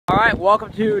Alright,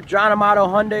 welcome to John Amato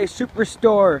Hyundai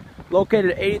Superstore,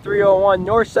 located at 8301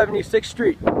 North 76th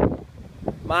Street.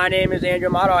 My name is Andrew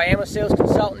Amato. I am a sales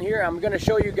consultant here. I'm going to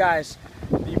show you guys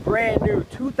the brand new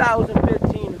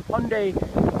 2015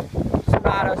 Hyundai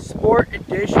Sonata Sport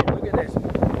Edition. Look at this.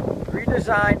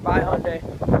 Redesigned by Hyundai.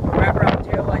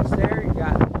 Wraparound tail lights there. You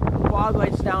got fog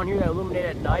lights down here that illuminate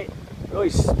at night. It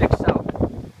really sticks out.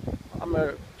 I'm going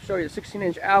to show you the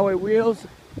 16-inch alloy wheels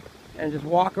and just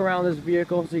walk around this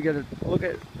vehicle so you get a look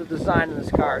at the design of this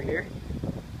car here.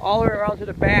 All the way around to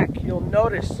the back, you'll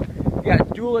notice you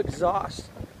got dual exhaust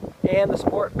and the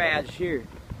sport badge here.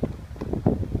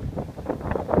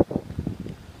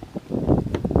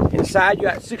 Inside you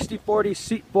got 60/40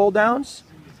 seat fold downs,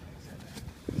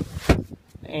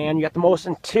 and you got the most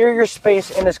interior space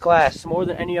in this class, more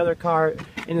than any other car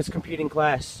in this competing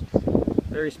class.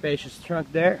 Very spacious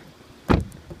trunk there.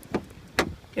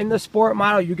 In the sport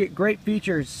model, you get great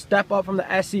features. Step up from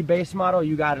the SE base model.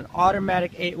 You got an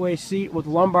automatic 8-way seat with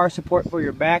lumbar support for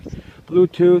your back,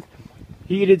 Bluetooth,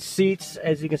 heated seats.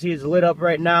 As you can see, it's lit up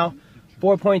right now.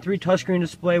 4.3 touchscreen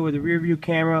display with a rear view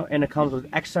camera, and it comes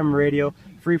with XM radio,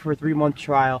 free for a 3-month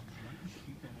trial.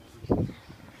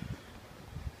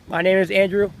 My name is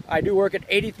Andrew. I do work at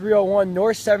 8301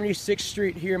 North 76th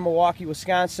Street here in Milwaukee,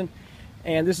 Wisconsin.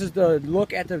 And this is the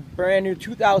look at the brand new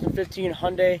 2015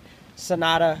 Hyundai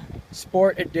Sonata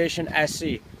Sport Edition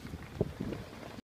SE.